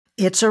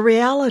It's a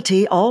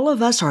reality. All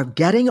of us are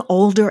getting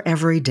older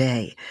every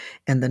day,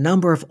 and the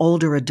number of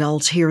older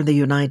adults here in the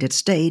United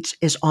States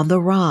is on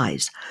the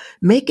rise,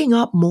 making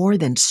up more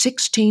than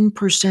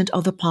 16%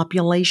 of the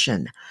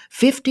population,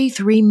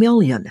 53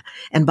 million.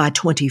 And by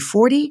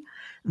 2040,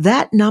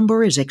 that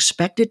number is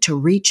expected to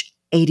reach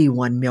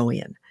 81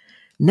 million.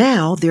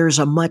 Now there's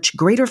a much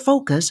greater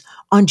focus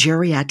on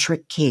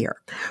geriatric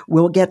care.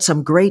 We'll get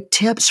some great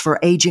tips for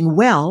aging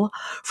well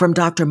from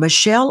Dr.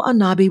 Michelle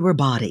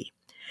Anabi-Rabati.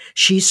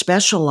 She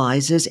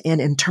specializes in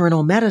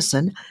internal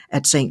medicine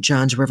at St.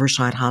 John's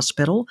Riverside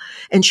Hospital,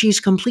 and she's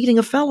completing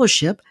a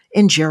fellowship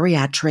in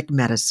geriatric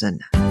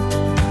medicine.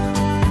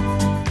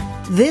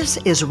 This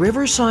is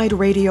Riverside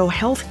Radio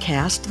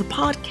Healthcast, the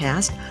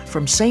podcast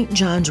from St.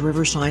 John's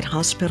Riverside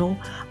Hospital.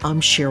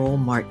 I'm Cheryl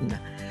Martin.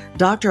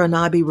 Dr.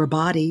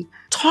 Anabi-Rabati,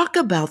 talk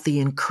about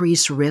the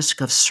increased risk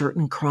of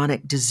certain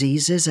chronic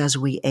diseases as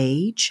we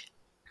age.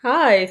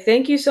 Hi,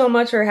 thank you so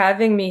much for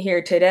having me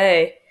here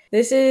today.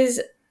 This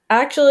is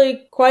actually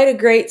quite a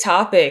great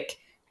topic.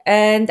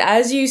 And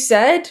as you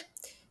said,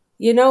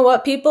 you know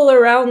what? People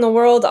around the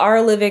world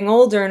are living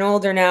older and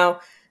older now.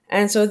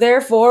 And so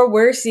therefore,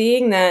 we're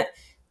seeing that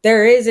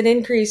there is an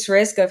increased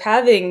risk of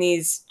having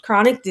these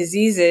chronic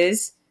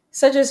diseases,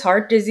 such as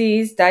heart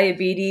disease,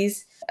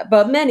 diabetes,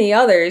 but many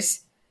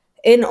others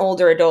in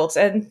older adults.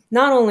 And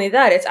not only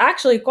that, it's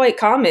actually quite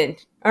common.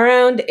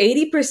 Around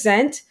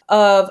 80%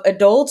 of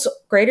adults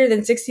greater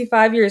than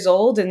 65 years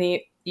old in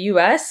the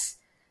US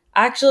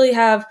actually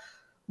have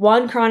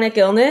one chronic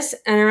illness,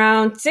 and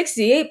around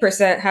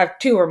 68% have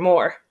two or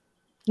more.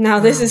 Now,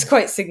 this is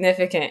quite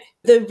significant.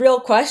 The real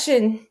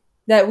question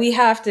that we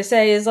have to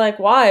say is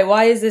why?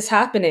 Why is this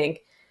happening?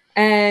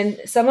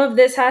 And some of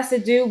this has to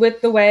do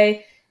with the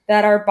way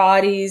that our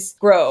bodies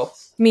grow,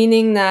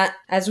 meaning that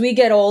as we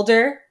get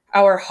older,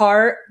 our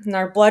heart and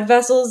our blood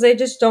vessels, they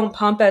just don't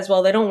pump as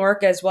well. They don't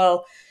work as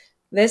well.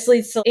 This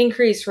leads to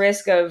increased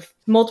risk of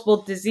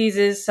multiple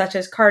diseases such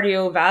as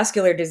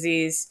cardiovascular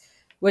disease,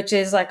 which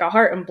is like a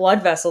heart and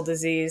blood vessel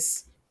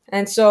disease.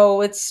 And so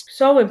it's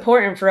so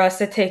important for us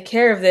to take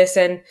care of this.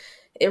 And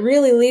it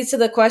really leads to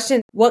the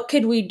question, what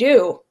could we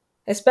do?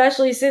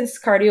 Especially since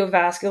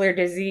cardiovascular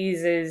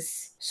disease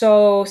is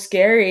so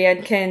scary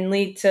and can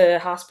lead to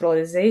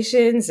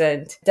hospitalizations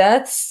and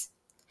deaths.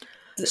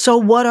 So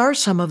what are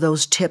some of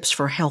those tips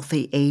for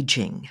healthy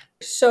aging?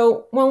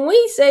 So when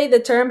we say the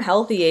term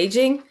healthy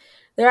aging,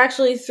 there are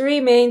actually three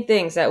main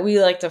things that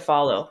we like to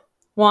follow.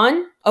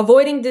 1,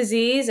 avoiding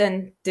disease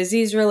and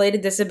disease-related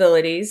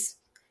disabilities.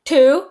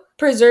 2,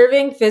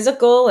 preserving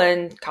physical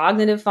and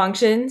cognitive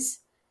functions.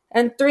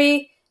 And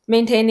 3,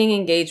 maintaining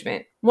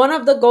engagement. One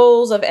of the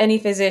goals of any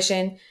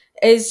physician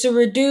is to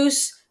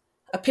reduce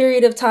a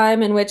period of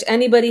time in which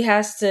anybody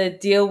has to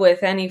deal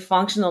with any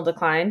functional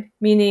decline,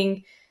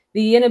 meaning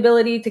the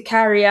inability to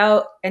carry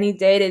out any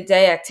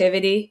day-to-day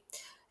activity,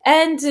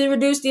 and to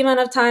reduce the amount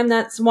of time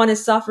that one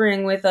is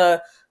suffering with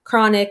a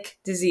chronic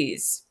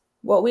disease.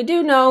 What we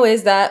do know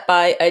is that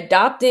by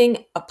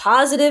adopting a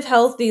positive,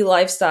 healthy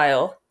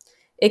lifestyle,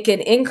 it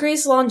can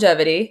increase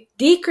longevity,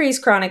 decrease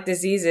chronic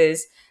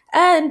diseases,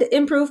 and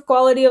improve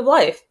quality of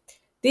life.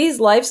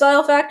 These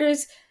lifestyle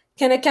factors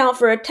can account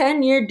for a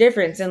 10-year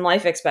difference in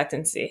life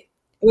expectancy,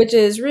 which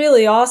is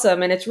really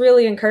awesome. And it's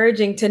really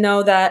encouraging to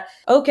know that,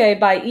 okay,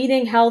 by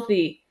eating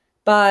healthy,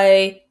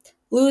 by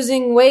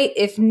losing weight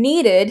if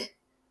needed,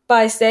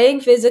 by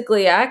staying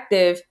physically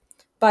active,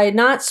 by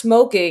not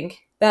smoking,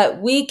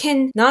 that we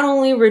can not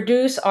only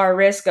reduce our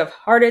risk of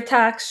heart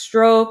attack,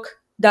 stroke,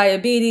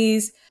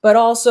 diabetes, but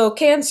also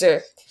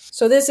cancer.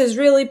 So this is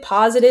really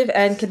positive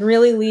and can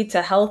really lead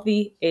to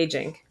healthy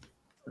aging.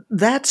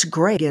 That's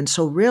great. And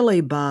so really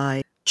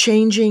by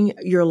changing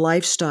your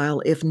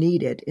lifestyle if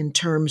needed in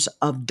terms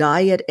of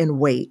diet and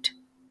weight,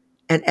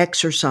 and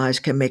exercise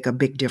can make a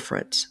big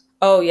difference.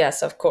 Oh,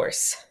 yes, of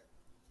course.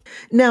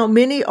 Now,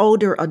 many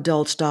older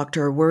adults,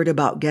 doctor, are worried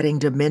about getting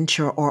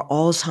dementia or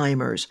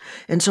Alzheimer's.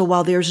 And so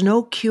while there's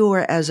no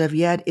cure as of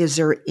yet, is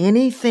there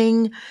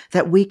anything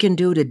that we can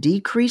do to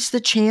decrease the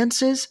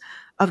chances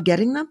of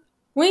getting them?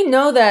 We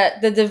know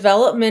that the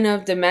development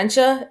of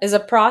dementia is a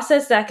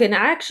process that can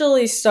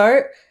actually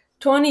start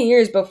 20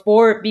 years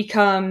before it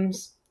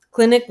becomes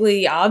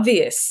clinically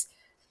obvious.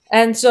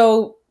 And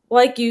so,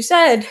 like you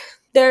said,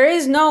 there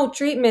is no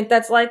treatment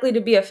that's likely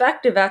to be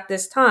effective at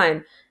this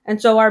time. And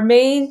so our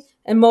main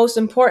and most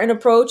important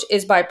approach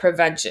is by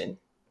prevention.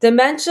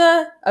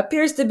 Dementia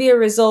appears to be a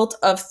result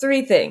of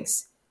 3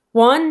 things.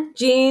 1,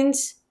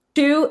 genes,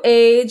 2,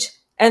 age,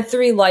 and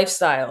 3,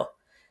 lifestyle.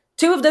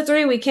 2 of the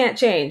 3 we can't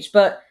change,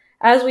 but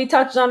as we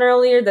touched on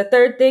earlier, the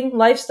third thing,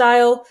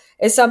 lifestyle,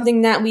 is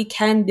something that we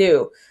can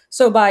do.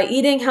 So by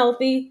eating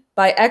healthy,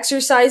 by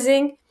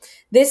exercising,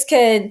 this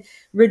can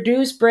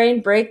reduce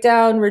brain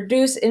breakdown,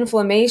 reduce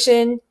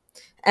inflammation,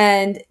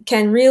 and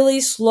can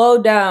really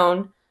slow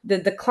down the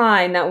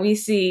decline that we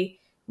see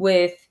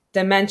with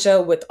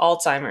dementia with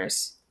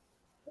Alzheimer's.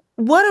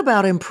 What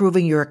about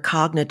improving your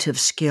cognitive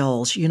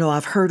skills?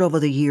 I've heard over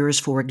the years,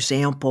 for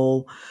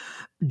example,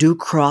 do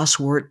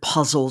crossword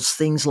puzzles,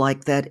 things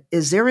like that.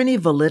 Is there any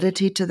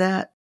validity to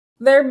that?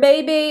 There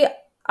may be,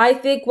 I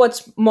think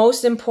what's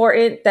most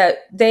important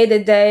that day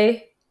to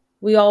day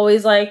we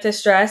always like to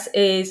stress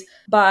is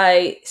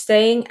by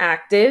staying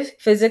active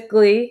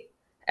physically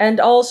and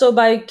also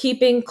by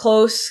keeping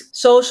close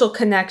social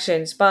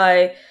connections,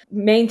 by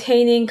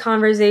maintaining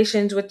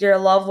conversations with your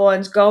loved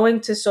ones, going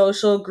to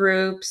social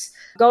groups,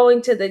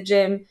 going to the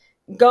gym,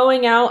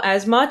 going out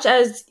as much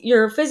as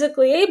you're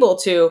physically able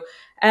to.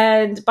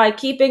 And by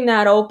keeping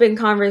that open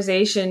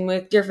conversation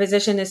with your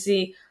physician to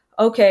see,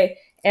 okay,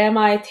 am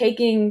I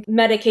taking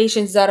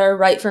medications that are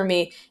right for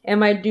me?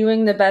 Am I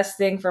doing the best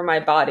thing for my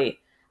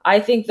body? I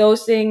think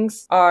those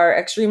things are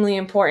extremely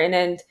important.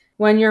 And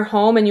when you're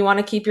home and you want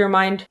to keep your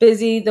mind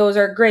busy, those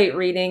are great,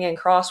 reading and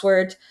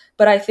crosswords.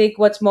 But I think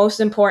what's most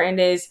important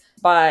is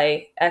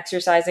by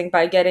exercising,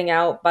 by getting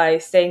out, by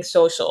staying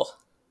social.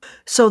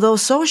 So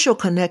those social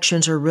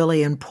connections are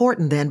really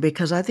important then,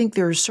 because I think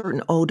there are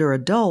certain older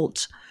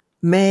adults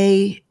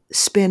may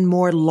spend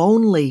more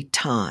lonely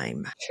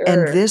time.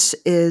 And Sure. this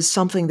is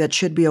something that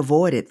should be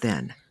avoided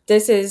then.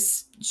 This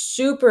is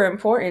super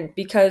important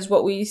because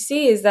what we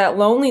see is that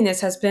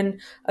loneliness has been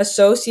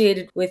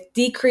associated with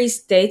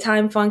decreased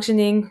daytime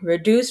functioning,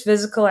 reduced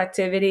physical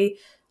activity,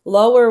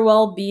 lower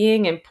well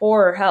being, and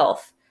poorer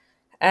health.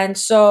 And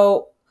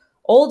so,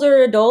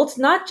 older adults,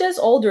 not just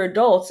older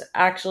adults,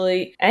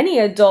 actually, any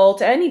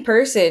adult, any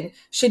person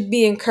should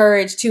be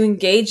encouraged to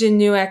engage in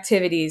new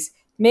activities,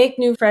 make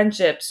new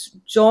friendships,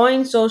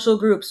 join social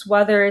groups,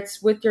 whether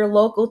it's with your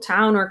local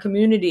town or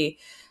community,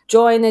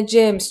 join a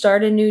gym,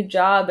 start a new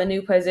job, a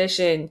new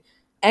position,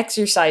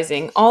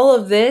 exercising. All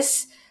of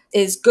this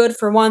is good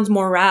for one's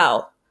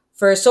morale,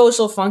 for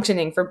social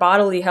functioning, for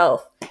bodily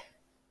health.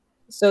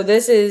 So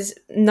this is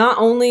not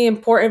only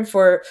important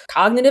for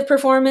cognitive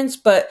performance,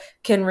 but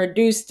can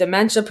reduce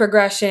dementia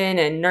progression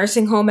and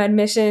nursing home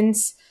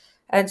admissions.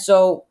 And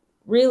so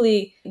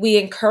really we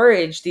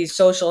encourage these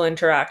social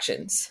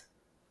interactions.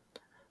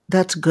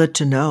 That's good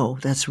to know.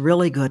 That's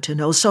really good to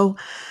know. So,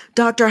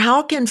 doctor,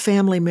 how can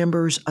family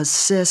members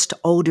assist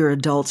older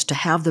adults to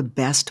have the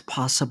best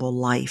possible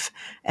life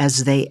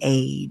as they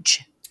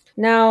age?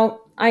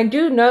 Now, I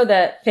do know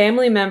that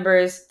family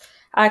members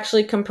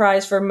actually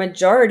comprise for a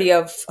majority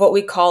of what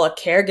we call a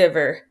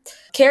caregiver.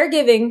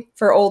 Caregiving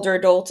for older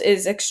adults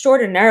is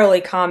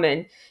extraordinarily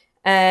common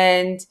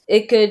and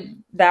it could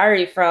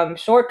vary from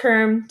short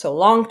term to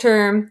long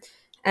term.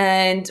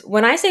 And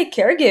when I say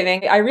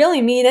caregiving, I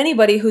really mean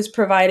anybody who's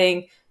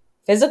providing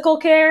physical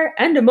care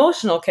and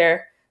emotional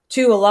care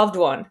to a loved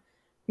one,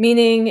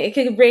 meaning it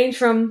could range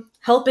from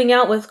helping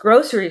out with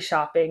grocery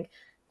shopping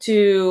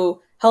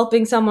to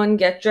helping someone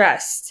get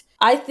dressed.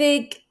 I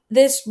think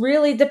this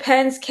really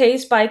depends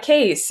case by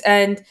case.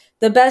 And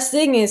the best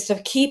thing is to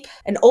keep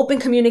an open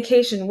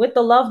communication with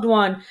the loved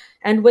one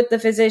and with the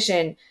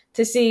physician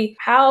to see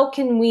how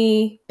can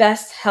we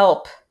best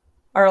help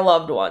our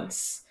loved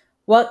ones?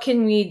 What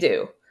can we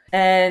do?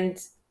 And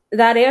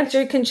that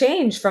answer can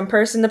change from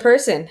person to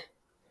person.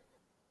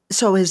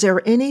 So, is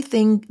there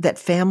anything that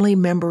family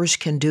members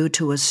can do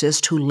to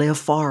assist who live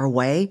far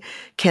away?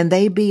 Can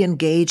they be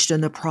engaged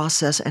in the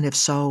process? And if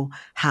so,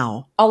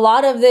 how? A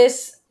lot of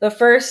this, the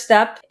first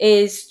step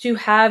is to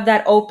have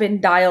that open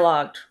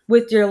dialogue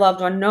with your loved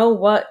one. Know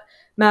what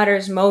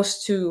matters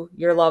most to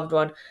your loved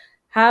one.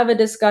 Have a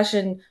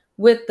discussion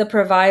with the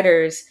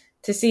providers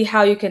to see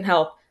how you can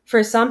help.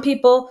 For some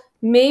people,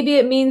 maybe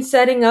it means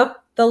setting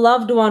up the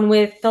loved one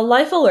with the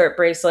life alert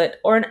bracelet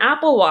or an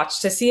Apple Watch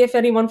to see if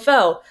anyone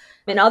fell.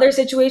 In other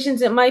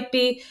situations, it might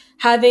be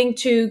having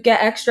to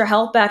get extra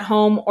help at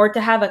home or to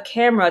have a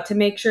camera to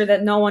make sure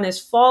that no one is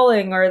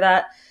falling or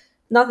that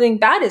nothing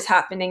bad is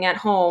happening at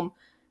home.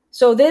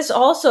 So this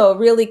also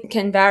really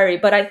can vary.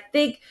 But I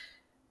think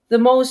the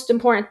most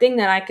important thing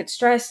that I could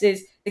stress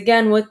is,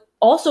 again, what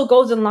also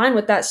goes in line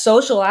with that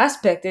social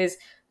aspect is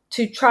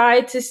to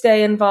try to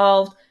stay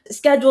involved,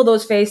 schedule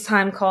those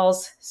FaceTime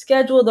calls,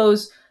 schedule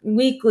those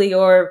weekly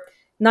or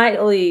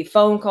nightly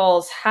phone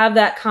calls, have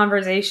that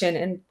conversation,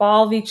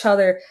 involve each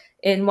other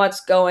in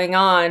what's going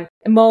on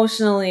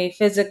emotionally,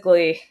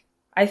 physically.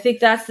 I think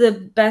that's the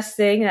best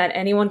thing that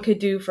anyone could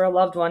do for a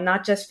loved one,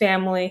 not just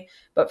family,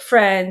 but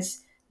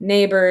friends,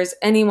 neighbors,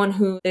 anyone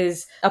who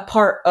is a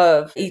part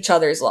of each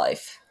other's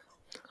life.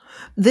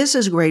 This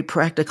is great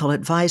practical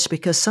advice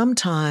because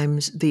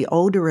sometimes the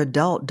older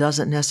adult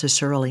doesn't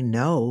necessarily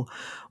know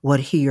what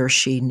he or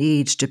she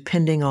needs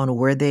depending on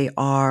where they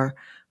are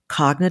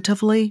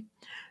cognitively.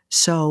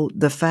 So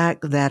the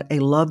fact that a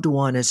loved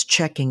one is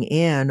checking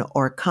in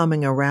or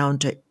coming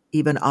around to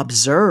even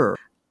observe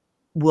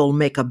will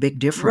make a big Right.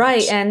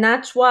 difference. And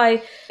that's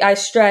why I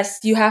stress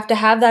you have to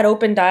have that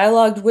open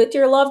dialogue with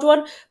your loved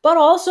one, but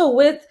also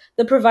with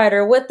the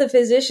provider, with the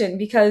physician,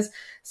 because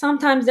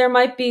sometimes there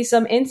might be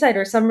some insight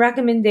or some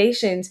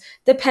recommendations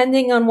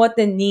depending on what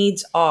the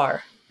needs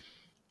are.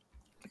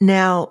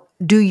 Now,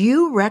 do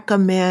you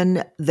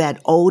recommend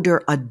that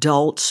older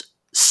adults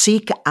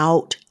seek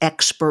out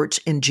experts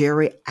in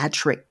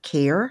geriatric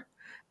care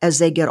as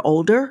they get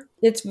older?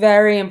 It's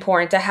very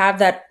important to have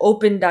that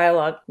open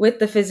dialogue with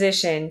the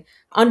physician,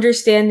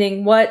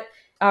 understanding what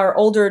our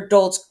older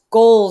adults'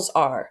 goals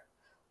are.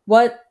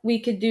 what we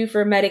could do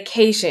for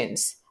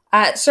medications.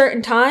 At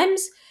certain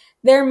times,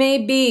 there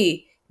may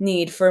be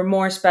need for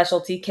more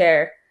specialty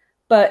care,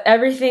 but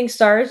everything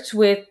starts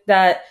with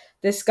that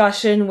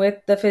discussion with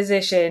the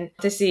physician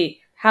to see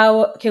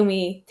how can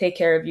we take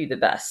care of you the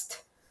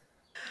best.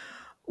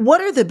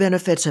 What are the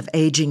benefits of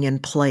aging in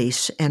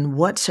place and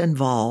what's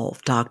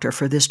involved, doctor,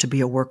 for this to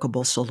be a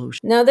workable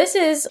solution? Now, this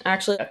is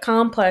actually a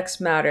complex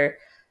matter.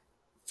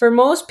 For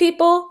most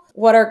people,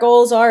 what our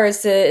goals are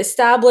is to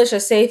establish a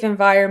safe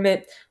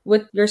environment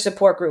with your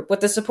support group,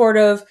 with the support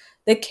of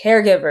the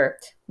caregiver,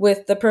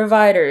 with the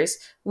providers,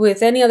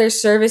 with any other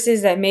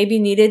services that may be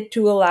needed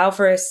to allow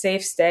for a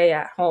safe stay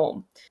at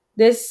home.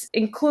 This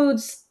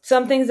includes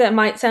some things that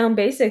might sound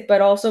basic,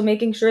 but also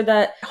making sure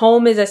that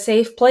home is a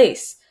safe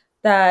place,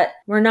 that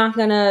we're not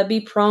going to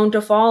be prone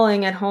to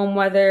falling at home,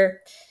 whether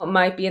it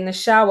might be in the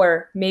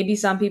shower. Maybe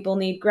some people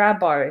need grab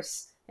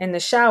bars in the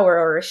shower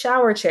or a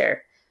shower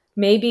chair.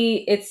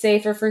 Maybe it's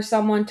safer for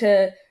someone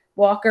to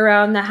walk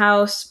around the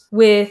house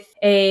with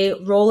a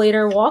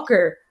rollator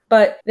walker.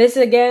 But this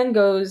again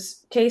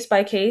goes case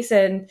by case,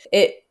 and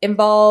it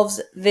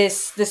involves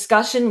this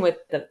discussion with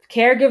the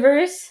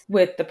caregivers,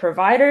 with the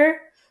provider,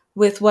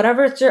 with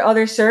whatever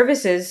other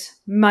services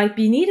might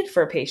be needed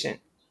for a patient.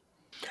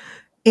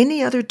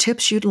 Any other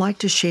tips you'd like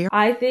to share?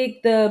 I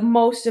think the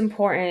most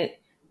important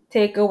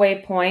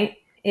takeaway point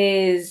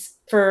is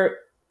for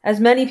as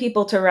many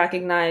people to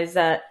recognize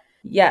that,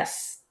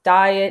 yes,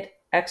 diet,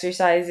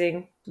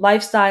 exercising,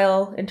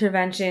 lifestyle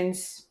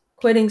interventions,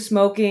 quitting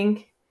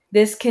smoking,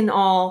 this can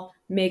all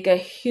make a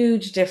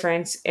huge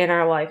difference in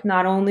our life,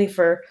 not only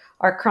for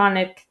our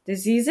chronic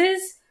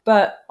diseases,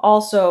 but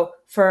also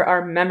for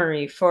our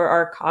memory, for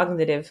our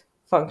cognitive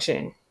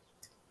function.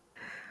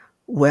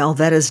 Well,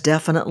 that is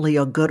definitely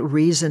a good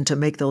reason to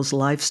make those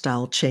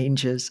lifestyle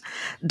changes.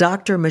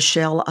 Dr.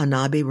 Michelle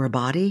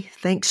Anabi-Rabadi,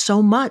 thanks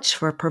so much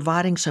for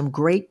providing some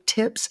great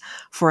tips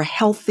for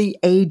healthy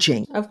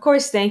aging. Of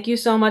course, thank you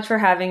so much for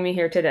having me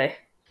here today.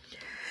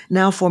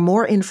 Now, for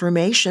more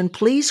information,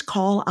 please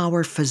call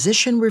our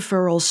physician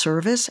referral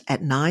service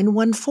at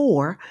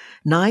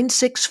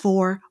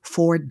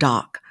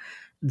 914-964-4DOC.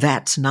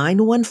 That's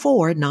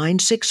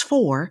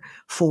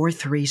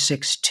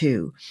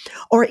 914-964-4362.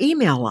 Or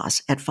email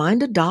us at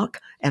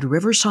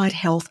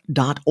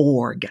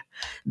findadoc@riversidehealth.org.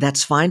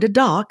 That's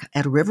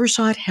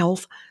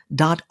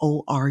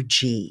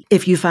findadoc@riversidehealth.org.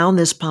 If you found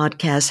this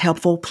podcast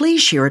helpful,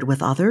 please share it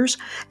with others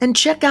and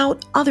check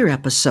out other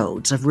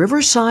episodes of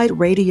Riverside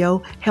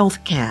Radio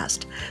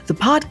Healthcast, the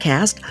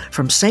podcast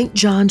from St.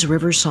 John's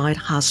Riverside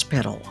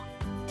Hospital.